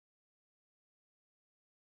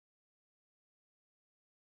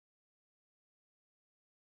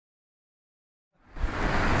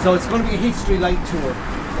So it's going to be a history light tour,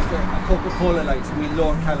 like a Coca-Cola light, so we'll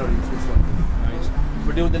lower calories this one. Right?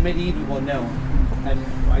 We're doing the medieval one now, and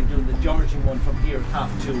I'm doing the Georgian one from here at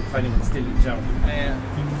 2:30 if anyone's still in town.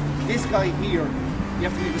 This guy here, you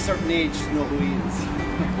have to be of a certain age to know who he is.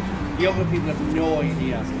 The younger people have no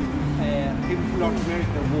idea. People from North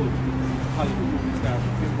America would, because he's a Hollywood movie star.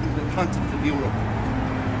 From the continent of Europe,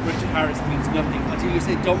 Richard Harris means nothing until you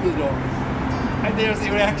say Dumbledore, and there's the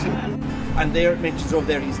reaction. And there it mentions over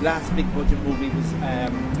there his last big budget movie was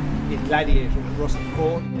in Gladiator with Russell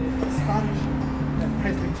Crowe. The Scottish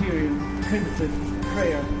Presbyterian primitive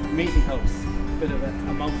prayer meeting house, bit of a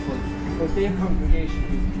mouthful, but their congregation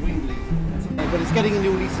is dwindling. But it's getting a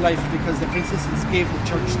new lease of life because the Franciscans gave the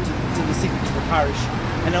church to the city, to the parish,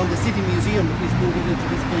 and now the city museum is moving into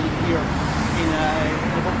this building here in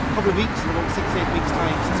about a couple of weeks, in about 6-8 weeks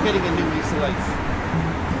time. So it's getting a new lease of life.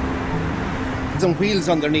 Some wheels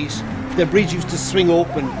underneath. The bridge used to swing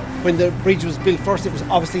open. When the bridge was built first, it was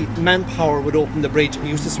obviously manpower would open the bridge. It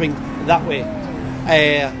used to swing that way.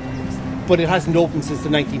 But it hasn't opened since the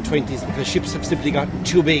 1920s because ships have simply gotten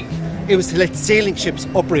too big. It was to let sailing ships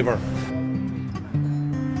upriver.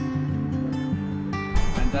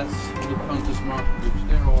 And that's the Countess Martin Bridge.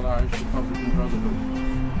 They're all Irish Republican Brotherhood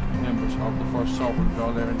members of the first sovereign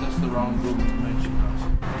draw there, and that's the round room to mention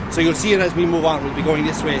that. So you'll see it as we move on. We'll be going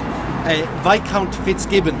this way. Viscount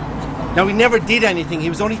Fitzgibbon. Now he never did anything. He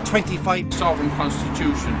was only 25. Sovereign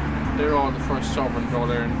Constitution. They're all the first sovereign draw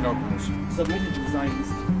there in governments. Submitted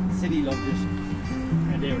designs. City loved it,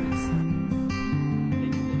 and there it is.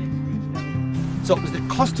 So it was the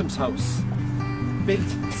Customs House,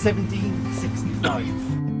 built 1765.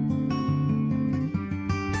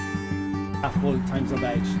 Half full times are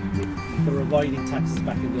bad. They were avoiding taxes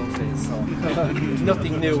back in those days, so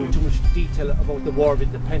nothing new. Too much detail about the War of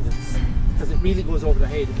Independence, because it really goes over the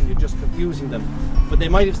head and you're just confusing them. But they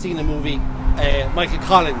might have seen the movie Michael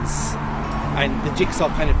Collins, and the jigsaw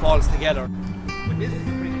kind of falls together. But this is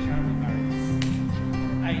the British Army barracks.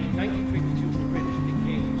 And in 1922 the British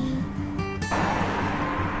became.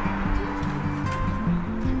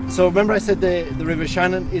 So remember I said the River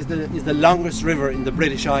Shannon is the longest river in the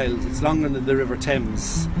British Isles. It's longer than the River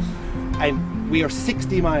Thames. And we are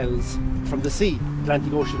 60 miles from the sea. The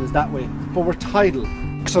Atlantic Ocean is that way. But we're tidal.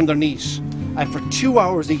 It's underneath. And for 2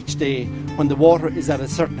 hours each day, when the water is at a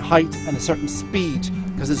certain height and a certain speed,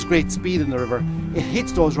 because there's great speed in the river, it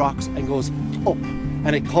hits those rocks and goes up.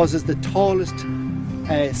 And it causes the tallest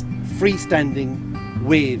freestanding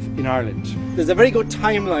wave in Ireland. There's a very good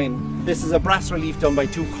timeline. This is a brass relief done by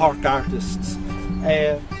 2 Cork artists.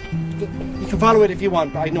 You can follow it if you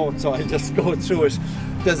want, I know it, so I'll just go through it.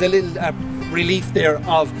 There's a little relief there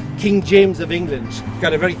of King James of England.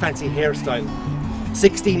 Got a very fancy hairstyle.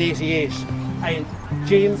 1688. And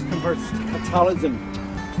James converts to Catholicism,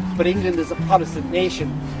 but England is a Protestant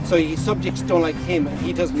nation, so his subjects don't like him and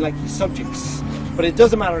he doesn't like his subjects. But it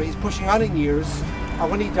doesn't matter, he's pushing on in years,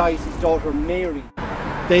 and when he dies, his daughter Mary.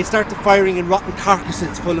 They started firing in rotten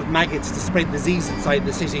carcasses full of maggots to spread disease inside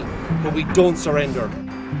the city, but we don't surrender.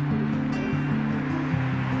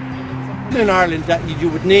 In Ireland, that you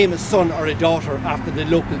would name a son or a daughter after the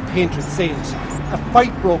local patron saint. A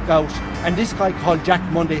fight broke out, and this guy called Jack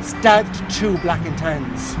Monday stabbed 2 black and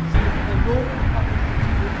tans.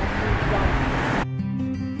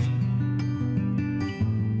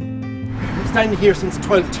 We're standing here since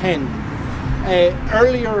 1210.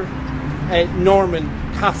 Earlier Norman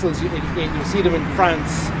castles, you see them in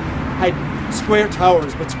France, had square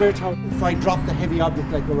towers, but square towers, if I dropped a heavy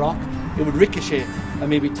object like a rock, it would ricochet and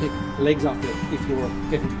maybe take legs off it if you were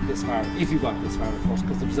getting this far, if you got this far of course,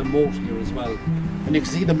 because there was a moat here as well. And you can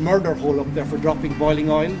see the murder hole up there for dropping boiling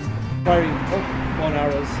oil. Firing gun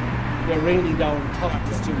arrows, they're raining down tough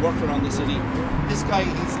to work around the city. This guy,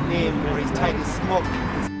 his name or his tag is Smug.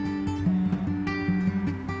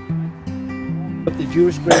 The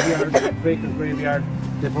Jewish graveyard, the Quaker graveyard,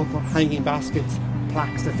 they put hanging baskets,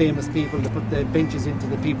 plaques to famous people, they put the benches into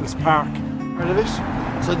the People's Park. Heard of it?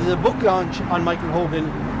 So there's a book launch on Michael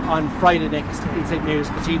Hogan on Friday next in St Mary's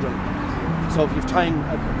Cathedral. So if you have time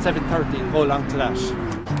at 7:30, go along to that.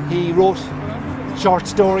 He wrote short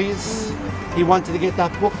stories. He wanted to get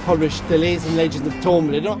that book published, The Lays and Legends of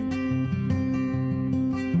Thomond, you know.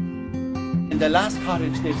 In the last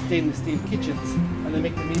cottage, they have stainless steel kitchens, and they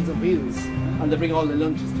make the meals on wheels, and they bring all the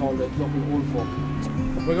lunches to all the local old folk.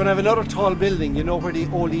 We're going to have another tall building, you know where the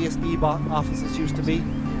old ESB offices used to be?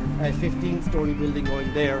 A 15-storey building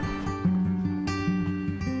going there.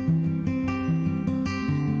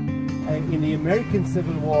 In the American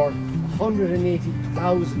Civil War,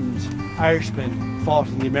 180,000 Irishmen fought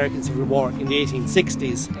in the American Civil War in the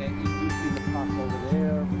 1860s. You can see the park over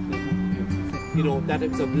there. you know, that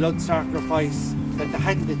it was a blood sacrifice, that they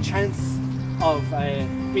had the chance of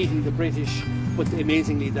beating the British, but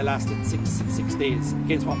amazingly they lasted six days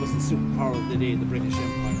against what was the superpower of the day, the British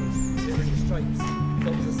Empire. The British stripes. So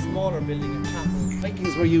it was a smaller building, a chapel.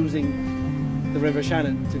 Vikings were using the River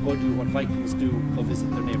Shannon to go do what Vikings do, go visit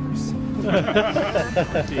their neighbours.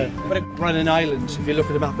 But we're on an island. If you look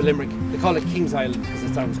at the map of Limerick, they call it King's Island because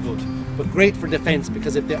it sounds good. But great for defence,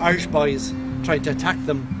 because if the Irish boys try to attack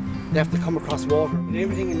them, they have to come across water. And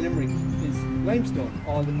everything in Limerick is limestone,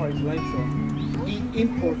 all the quarries are limestone. He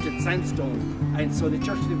imported sandstone, and so the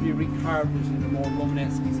church did be recarved it in a more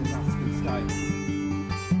Romanesque and classical style.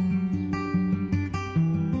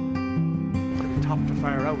 The top to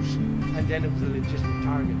fire out, and then it was a legitimate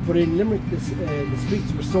target. But in Limerick, the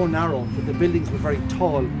streets were so narrow that the buildings were very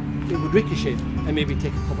tall. It would ricochet and maybe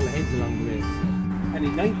take a couple of heads along the way. And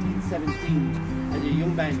in 1917, as a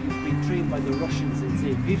young man, he was being trained by the Russians in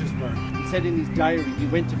St. Petersburg. He said in his diary he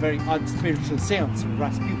went to very odd spiritual seance with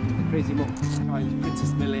Rasputin, the crazy monk, and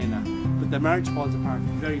Princess Milena. But the marriage falls apart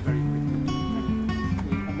very, very quickly.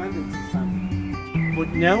 He abandons his family. But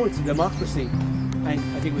now it's a democracy. And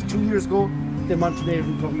I think it was 2 years ago, the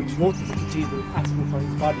Montenegrin government wrote to the Cathedral asking for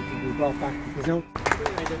his body to be brought back. Because now,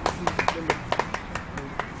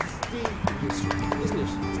 Steve history, isn't it?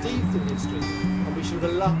 Steve's in history. And we should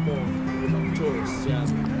have a lot more tourists, yeah.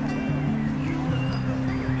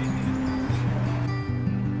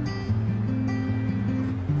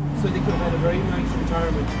 So they could have had a very nice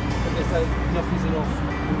retirement, but they said enough is enough,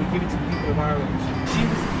 and we give it to the people of Ireland. She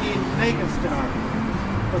was a mega star,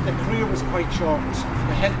 but the career was quite short.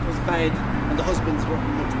 The health was bad, and the husbands were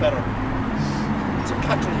much better. So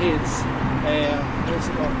Catherine Hayes,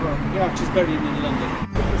 yeah, she's buried in London.